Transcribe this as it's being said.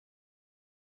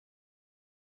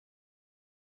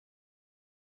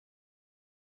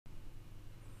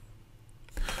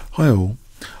Hi all,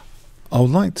 I would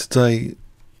like today,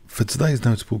 for today's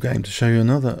notable game, to show you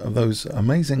another of those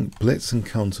amazing blitz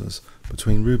encounters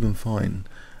between Reuben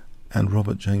and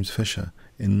Robert James Fischer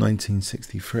in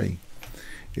 1963.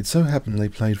 It so happened they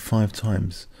played 5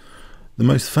 times. The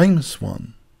most famous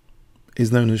one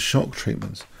is known as shock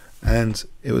treatment, and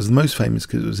it was the most famous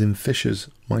because it was in Fischer's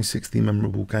My 60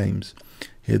 Memorable Games.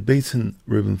 He had beaten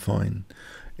Reuben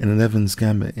in an Evans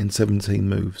gambit in 17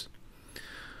 moves.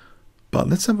 But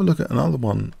let's have a look at another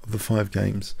one of the 5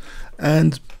 games.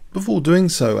 And before doing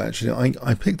so, actually,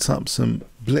 I picked up some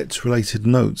Blitz related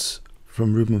notes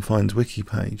from Reuben Fine's wiki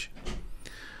page.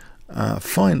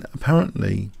 Fine,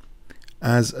 apparently,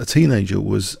 as a teenager,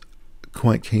 was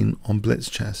quite keen on Blitz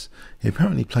chess. He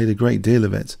apparently played a great deal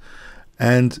of it,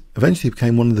 and eventually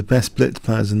became one of the best Blitz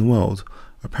players in the world.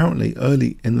 Apparently,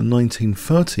 early in the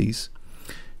 1930s,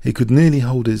 he could nearly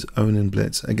hold his own in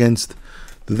Blitz against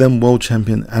the then world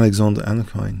champion Alexander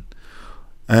Alekhine.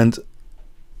 And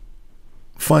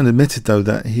Fine admitted, though,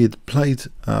 that he had played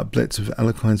Blitz with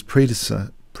Alekhine's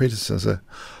predecessor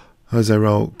Jose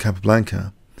Raul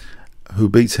Capablanca, who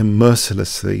beat him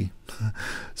mercilessly.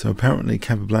 So apparently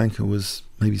Capablanca was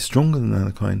maybe stronger than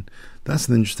Alekhine. That's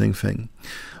an interesting thing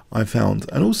I found.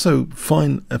 And also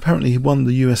Fine, apparently he won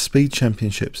the US Speed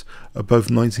Championships of both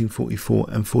 1944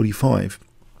 and 45.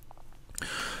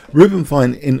 Reuben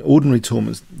Fine in ordinary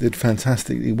tournaments did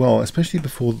fantastically well, especially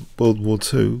before World War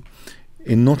II.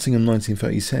 In Nottingham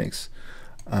 1936,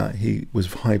 he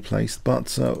was high placed,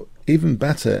 but even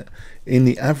better in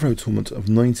the Avro tournament of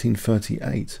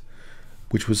 1938,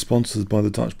 which was sponsored by the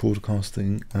Dutch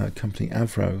broadcasting company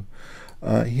Avro.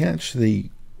 He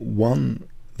actually won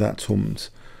that tournament,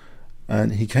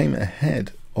 and he came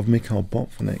ahead of Mikhail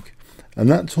Botvinnik. And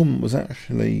that tournament was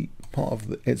actually part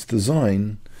of its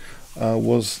design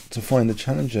was to find a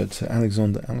challenger to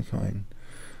Alexander Alekhine.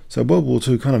 So World War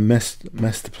II kind of messed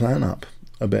the plan up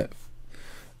a bit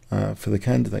for the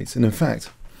candidates. And in fact,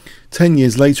 10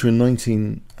 years later in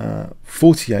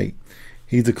 1948,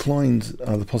 he declined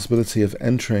the possibility of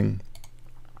entering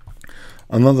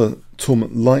another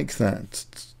tournament like that,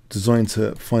 designed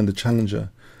to find a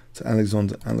challenger to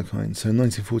Alexander Alekhine. So in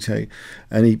 1948,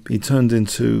 and he turned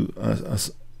into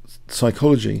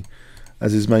psychology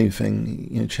as his main thing.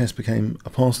 You know, chess became a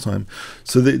pastime.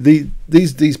 So these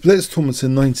Blitz tournaments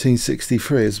in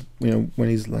 1963 is, you know, when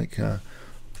he's like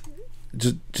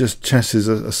just chess is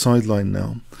a sideline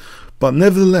now. But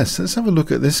nevertheless, let's have a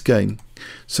look at this game.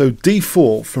 So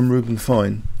d4 from Reuben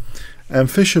Fine,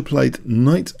 and Fischer played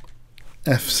knight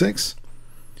f6,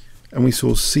 and we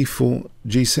saw c4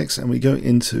 g6, and we go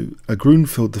into a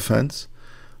Gruenfeld defense.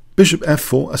 Bishop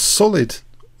f4, a solid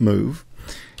move.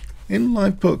 In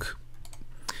live book,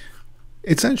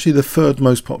 it's actually the 3rd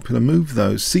most popular move,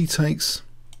 though. C takes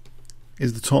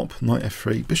is the top, knight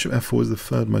f3. Bishop f4 is the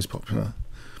 3rd most popular.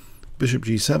 Bishop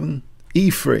g7,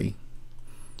 e3,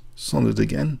 solid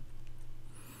again.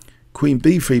 Queen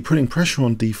b3, putting pressure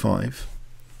on d5.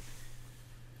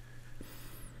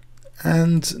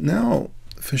 And now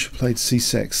Fischer played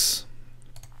c6.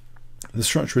 The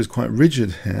structure is quite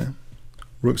rigid here.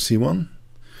 Rook c1.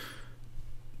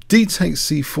 D takes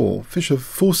c4. Fischer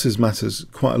forces matters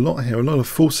quite a lot here. A lot of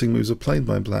forcing moves are played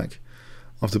by black.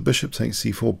 After bishop takes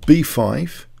c4,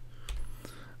 b5,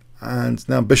 and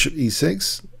now bishop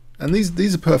e6. And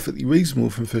these are perfectly reasonable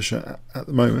from Fischer at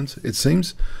the moment, it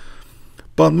seems.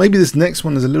 But maybe this next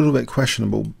one is a little bit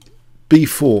questionable.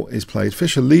 b4 is played.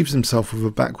 Fischer leaves himself with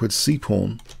a backward c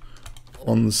pawn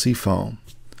on the c file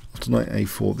after knight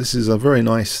a4. This is a very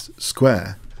nice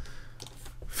square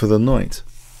for the knight.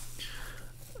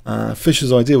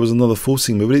 Fischer's idea was another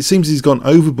forcing move, but it seems he's gone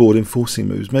overboard in forcing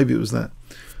moves. Maybe it was that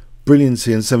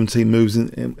brilliancy in 17 moves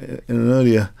in an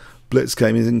earlier Blitz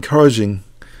game is encouraging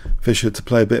Fischer to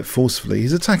play a bit forcefully.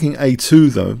 He's attacking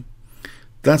a2 though.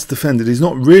 That's defended. He's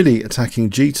not really attacking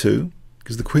g2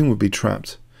 because the queen would be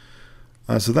trapped.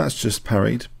 So that's just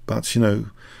parried. But you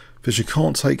know, Fischer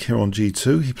can't take here on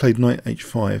g2. He played knight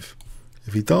h5.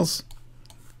 If he does,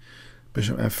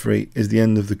 bishop f3 is the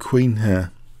end of the queen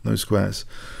here. No squares.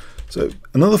 So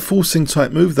another forcing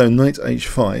type move though, knight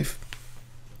h5.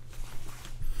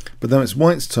 But now it's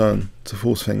white's turn to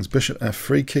force things. Bishop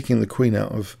f3, kicking the queen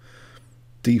out of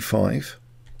d5.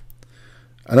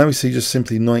 And now we see just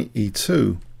simply knight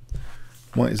e2.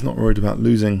 White is not worried about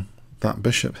losing that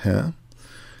bishop here.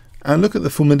 And look at the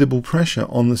formidable pressure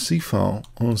on the c file,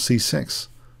 on c6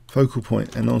 focal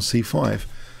point, and on c5.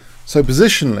 So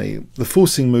positionally, the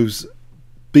forcing moves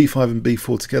b5 and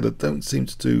b4 together don't seem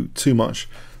to do too much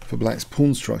for black's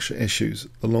pawn structure issues,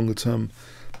 the longer term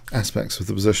aspects of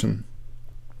the position.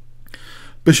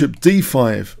 Bishop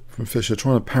d5 from Fischer,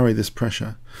 trying to parry this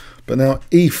pressure. But now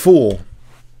e4,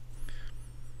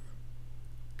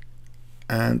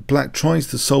 and black tries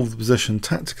to solve the position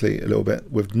tactically a little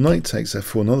bit with knight takes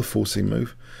f4, another forcing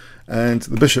move, and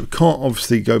the bishop can't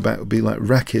obviously go back. It would be like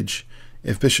wreckage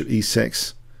if bishop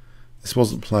e6, this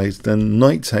wasn't played. Then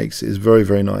knight takes is very,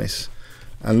 very nice,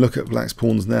 and look at black's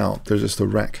pawns now, they're just a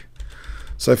wreck.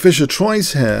 So Fischer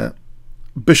tries here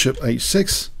bishop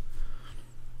h6,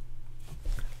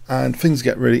 and things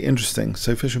get really interesting.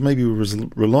 So Fischer maybe was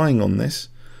relying on this,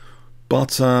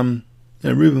 but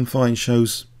Reuben Fine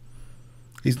shows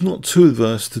he's not too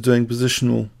averse to doing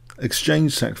positional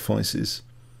exchange sacrifices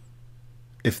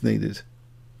if needed.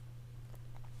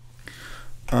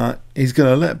 He's going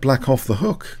to let black off the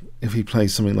hook if he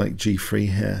plays something like g3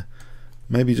 here.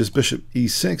 Maybe just bishop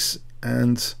e6,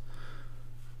 and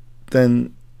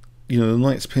then, you know, the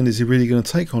knight's pinned. Is he really going to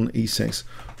take on e6?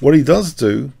 What he does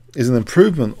do is an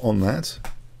improvement on that.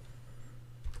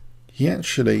 He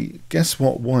actually, guess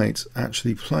what white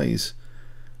actually plays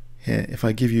here? If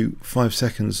I give you 5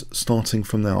 seconds starting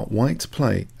from now, white to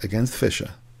play against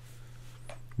Fischer,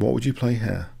 what would you play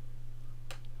here?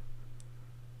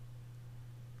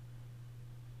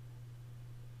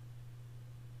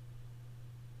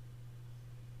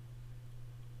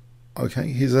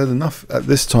 Okay, he's had enough at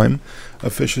this time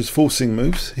of Fischer's forcing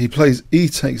moves. He plays e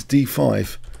takes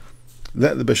d5,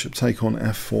 let the bishop take on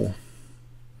f4.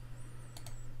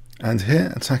 And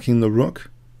here, attacking the rook,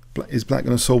 is black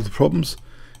going to solve the problems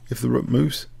if the rook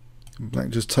moves? Black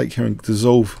just take here and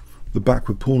dissolve the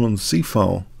backward pawn on the c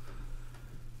file.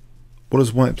 What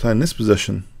does white play in this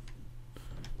position?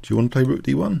 Do you want to play rook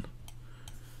d1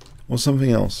 or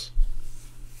something else?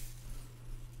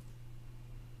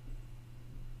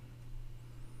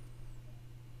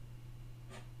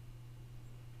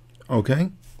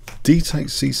 Okay, d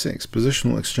takes c6,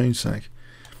 positional exchange sac,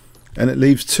 and it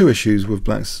leaves two issues with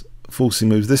black's forcing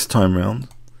moves this time round.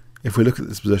 If we look at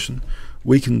this position,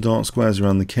 weakened dark squares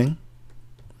around the king.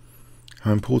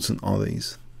 How important are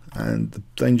these? And the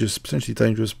dangerous, potentially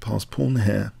dangerous passed pawn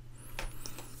here.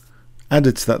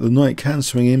 Added to that, the knight can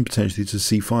swing in potentially to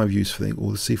c5 usefully,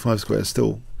 or the c5 square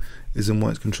still is in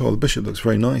white's control. The bishop looks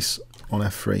very nice on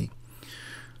f3.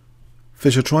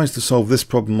 Fischer tries to solve this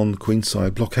problem on the queen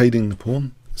side, blockading the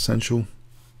pawn, essential.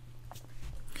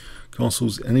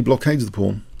 Castles, and he blockades the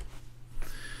pawn.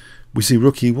 We see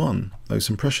rook e1, though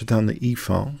some pressure down the e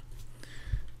file.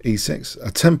 e6,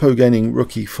 a tempo gaining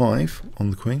rook e5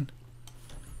 on the queen.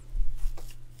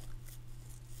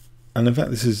 And in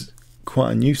fact, this is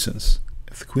quite a nuisance.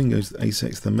 If the queen goes to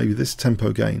a6, then maybe this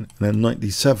tempo gain, and then knight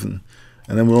d7,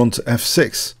 and then we're on to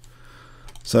f6.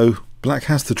 So black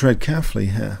has to tread carefully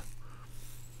here.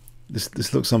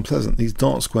 This looks unpleasant. These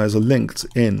dark squares are linked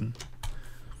in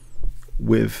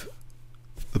with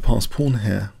the passed pawn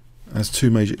here as two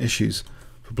major issues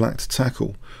for black to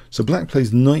tackle. So black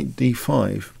plays knight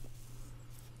d5.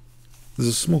 There's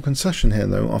a small concession here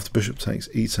though. After bishop takes,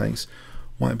 e takes,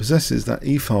 white possesses that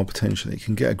e file potentially,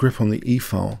 can get a grip on the e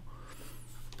file.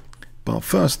 But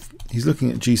first he's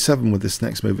looking at g7 with this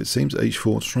next move, it seems,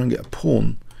 h4, to try and get a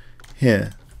pawn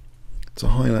here to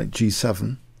highlight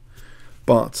g7.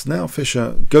 But now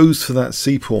Fischer goes for that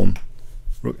c pawn,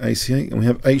 rook ac8, and we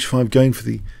have h5 going for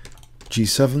the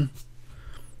g7.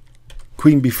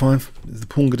 Queen b5, is the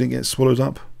pawn going to get swallowed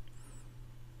up?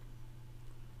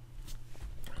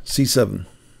 c7,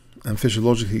 and Fischer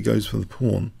logically goes for the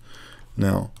pawn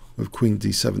now with queen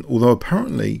d7. Although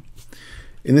apparently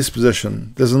in this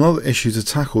position there's another issue to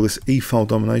tackle, this e file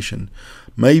domination.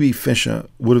 Maybe Fischer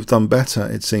would have done better,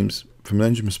 it seems, from an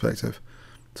engine perspective,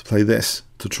 to play this,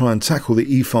 to try and tackle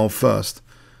the e file first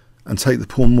and take the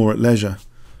pawn more at leisure.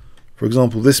 For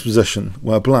example, this position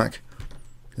where black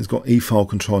has got e file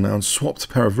control now and swapped a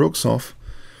pair of rooks off,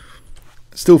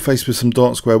 still faced with some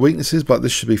dark square weaknesses, but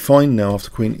this should be fine now after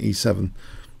queen e7.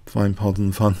 Fine,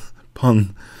 pardon the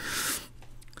pun.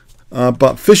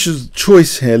 But Fischer's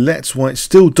choice here lets white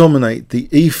still dominate the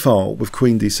e file with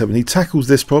queen d7. He tackles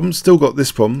this problem, still got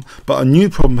this problem, but a new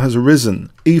problem has arisen: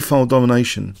 e file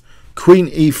domination. Queen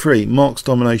e3 marks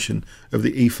domination of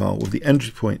the e file with the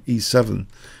entry point e7.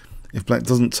 If black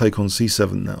doesn't take on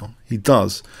c7 now, he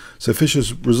does. So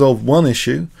Fischer's resolved one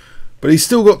issue, but he's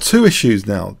still got two issues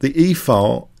now: the e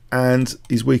file and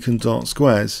his weakened dark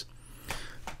squares.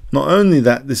 Not only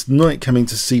that, this knight coming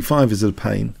to c5 is a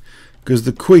pain, because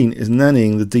the queen is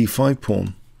nannying the d5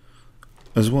 pawn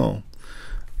as well.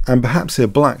 And perhaps here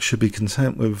black should be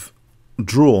content with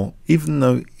draw, even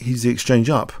though he's the exchange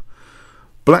up.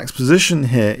 Black's position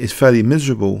here is fairly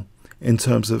miserable in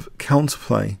terms of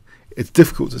counterplay. It's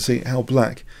difficult to see how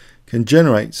black can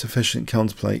generate sufficient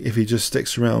counterplay if he just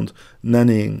sticks around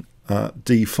nannying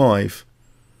d5,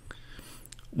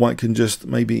 white can just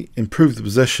maybe improve the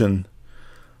position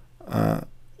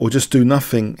or just do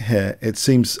nothing here. It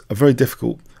seems a very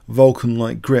difficult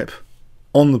Vulcan-like grip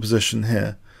on the position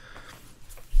here.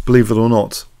 Believe it or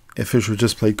not, if Fischer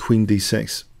just played Queen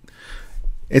d6.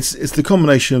 It's the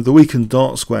combination of the weakened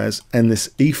dark squares and this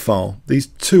e-file, these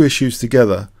two issues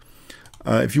together.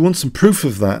 If you want some proof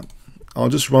of that, I'll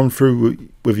just run through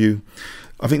with you.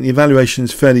 I think the evaluation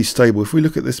is fairly stable. If we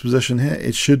look at this position here,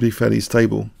 it should be fairly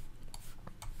stable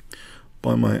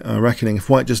by my reckoning. If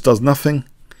white just does nothing,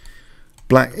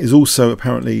 black is also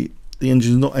apparently, the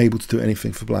engine is not able to do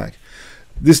anything for black.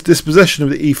 This possession of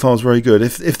the e-file is very good.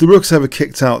 If the rook's ever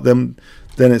kicked out, then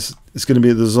it's going to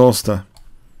be a disaster.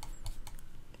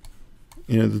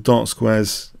 You know, the dark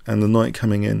squares and the knight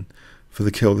coming in for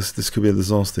the kill. This could be a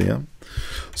disaster, yeah.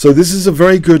 So this is a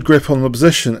very good grip on the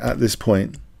position at this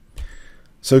point.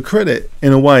 So credit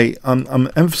in a way, I'm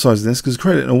emphasizing this because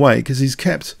credit in a way because he's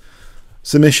kept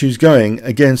some issues going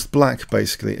against black,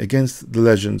 basically against the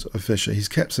legends of Fischer. He's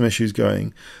kept some issues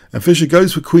going, and Fischer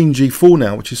goes for Queen G4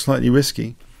 now, which is slightly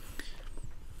risky.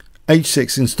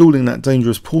 H6 installing that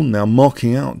dangerous pawn now,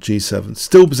 marking out G7,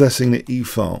 still possessing the E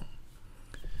file.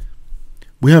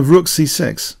 We have Rook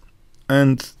C6,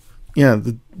 and yeah,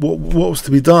 what was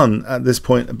to be done at this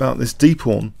point about this D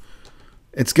pawn?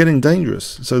 It's getting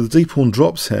dangerous. So the D pawn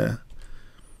drops here.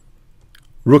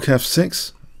 Rook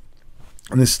F6,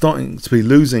 and it's starting to be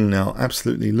losing now,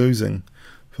 absolutely losing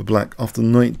for black after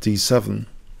Knight D7.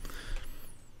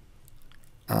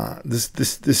 This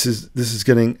is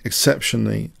getting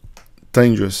exceptionally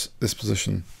dangerous. This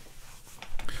position,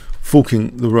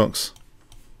 forking the rooks.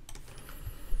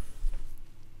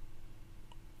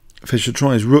 Fischer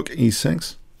tries Rook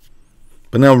E6,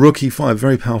 but now Rook E5,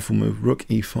 very powerful move. Rook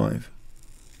E5.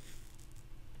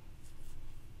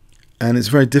 And it's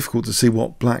very difficult to see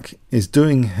what black is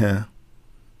doing here.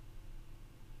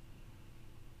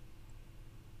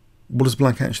 What does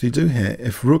black actually do here?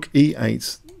 If Rook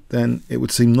E8, then it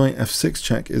would seem Knight F6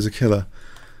 check is a killer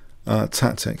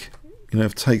tactic. You know,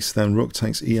 if takes, then Rook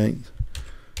takes E8,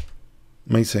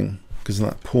 mating because of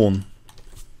that pawn.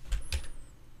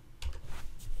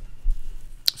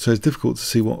 So it's difficult to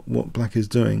see what black is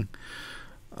doing.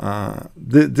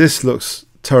 This looks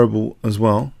terrible as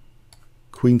well.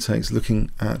 Queen takes, looking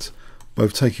at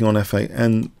both taking on F8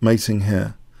 and mating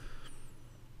here.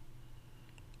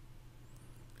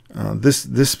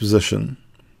 This position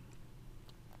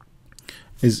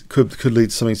could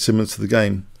lead to something similar to the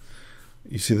game.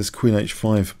 You see this Queen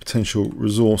H5 potential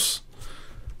resource,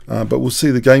 but we'll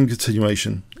see the game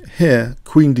continuation here.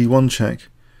 Queen D1 check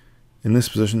in this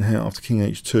position here after King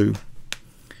H2.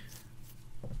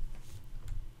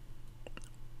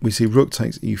 We see Rook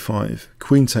takes E5,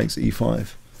 Queen takes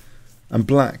E5, and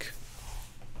black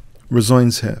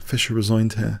resigns here. Fischer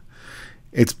resigned here.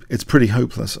 It's pretty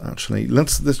hopeless actually.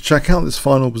 Let's check out this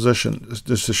final position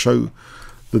just to show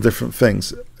the different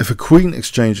things. If a queen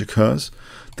exchange occurs,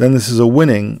 then this is a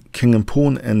winning king and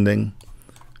pawn ending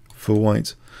for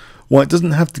white. White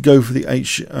doesn't have to go for the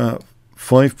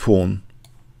H5 pawn.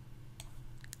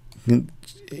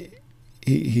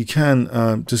 He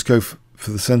can just go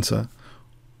for the center,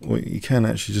 or he can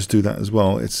actually just do that as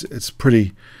well. It's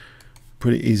pretty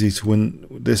easy to win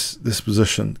this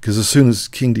position, because as soon as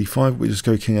King D5, we just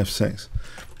go King F6.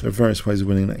 There are various ways of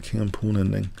winning that king and pawn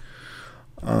ending.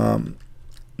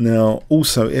 Now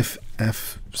also if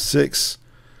F6,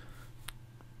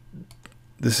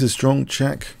 this is strong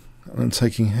check, and then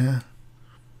taking here,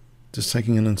 just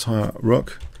taking an entire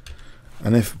rook.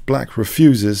 And if black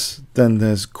refuses, then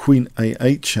there's Queen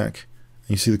A8 check. And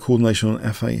you see the coordination on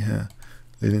F8 here,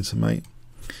 leading to mate.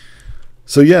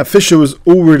 So yeah, Fischer was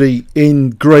already in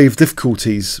grave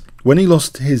difficulties when he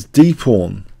lost his D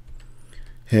pawn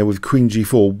here with Queen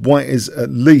G4. White is at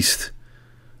least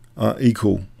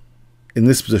equal. In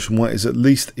this position, white is at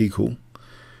least equal.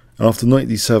 And after Knight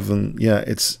D7, yeah,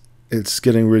 it's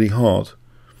getting really hard.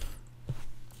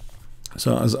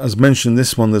 So as mentioned,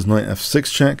 this one, there's Knight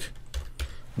F6 check.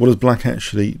 What does black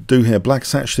actually do here?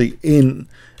 Black's actually in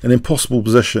an impossible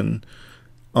position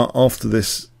after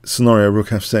this scenario, Rook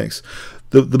F6.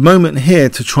 The moment here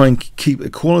to try and keep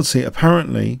equality,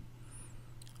 apparently,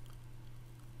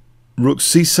 Rook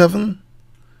C7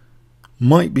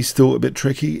 might be still a bit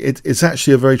tricky. It's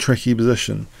actually a very tricky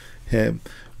position here.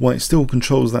 White still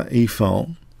controls that E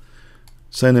file.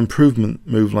 So an improvement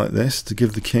move like this to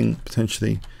give the king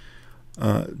potentially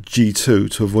G2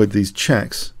 to avoid these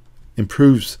checks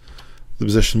improves the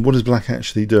position. What is black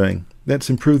actually doing? Let's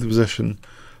improve the position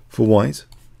for white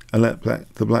and let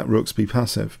the black rooks be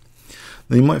passive.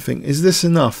 Now you might think, is this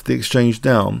enough, the exchange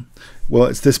down? Well,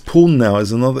 it's this pawn now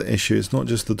is another issue. It's not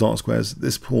just the dark squares,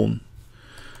 this pawn.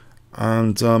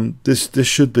 And this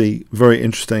should be very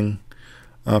interesting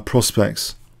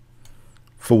prospects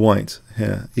for white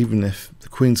here. Even if the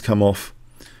queens come off,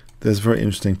 there's very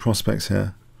interesting prospects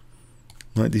here.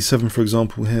 Knight d7, for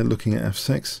example, here looking at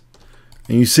f6.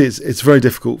 And you see it's very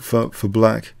difficult for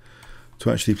black to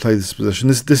actually play this position.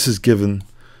 This is given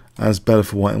as better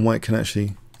for white, and white can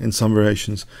actually, in some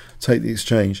variations, take the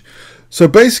exchange. So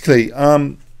basically,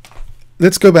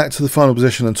 let's go back to the final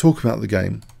position and talk about the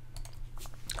game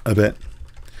a bit.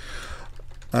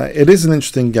 It is an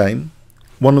interesting game.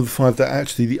 One of the five that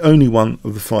actually, the only one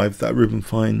of the five that Reuben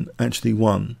Fine actually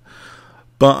won.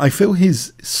 But I feel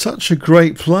he's such a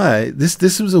great player.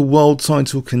 This was a world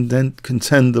title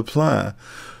contender player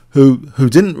who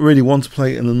didn't really want to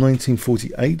play in the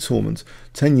 1948 tournament,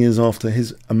 10 years after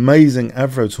his amazing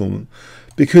Avro tournament,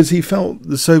 because he felt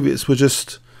the Soviets were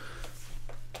just,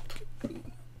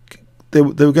 they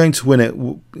were going to win it,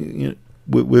 you know,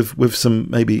 with some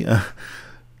maybe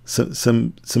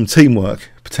some teamwork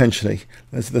potentially.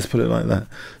 Let's put it like that.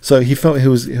 So he felt he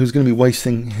was going to be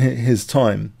wasting his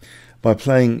time by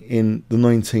playing in the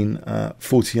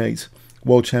 1948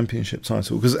 World Championship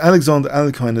title, because Alexander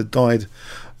Alekhine had died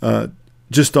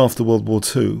just after World War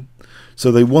II,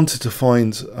 so they wanted to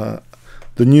find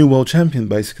the new world champion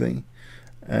basically,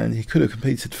 and he could have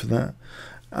competed for that.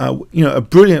 You know, a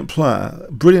brilliant player,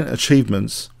 brilliant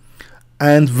achievements,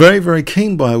 and very, very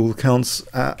keen by all accounts,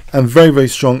 and very, very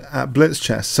strong at blitz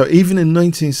chess. So even in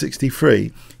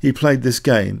 1963, he played this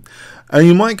game, and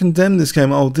you might condemn this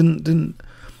game. Oh, didn't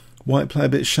white play a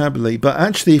bit shabbily? But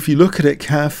actually, if you look at it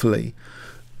carefully,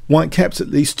 white kept at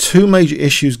least two major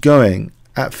issues going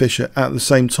at Fischer at the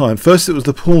same time. First, it was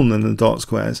the pawn and the dark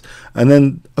squares, and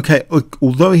then, okay,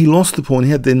 although he lost the pawn,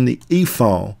 he had then the e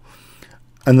file,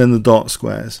 and then the dark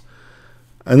squares.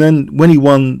 And then when he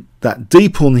won that d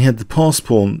pawn, he had the pass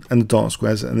pawn and the dark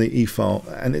squares and the e file,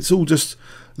 and it's all just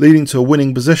leading to a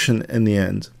winning position in the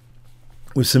end,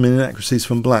 with some inaccuracies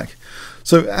from black.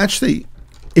 So actually,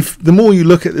 if the more you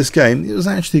look at this game, it was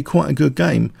actually quite a good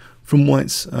game from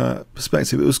white's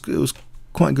perspective. It was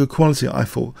quite good quality, I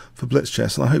thought, for blitz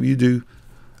chess, and I hope you do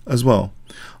as well.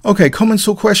 Okay, comments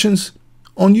or questions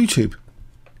on YouTube.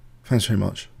 Thanks very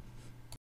much.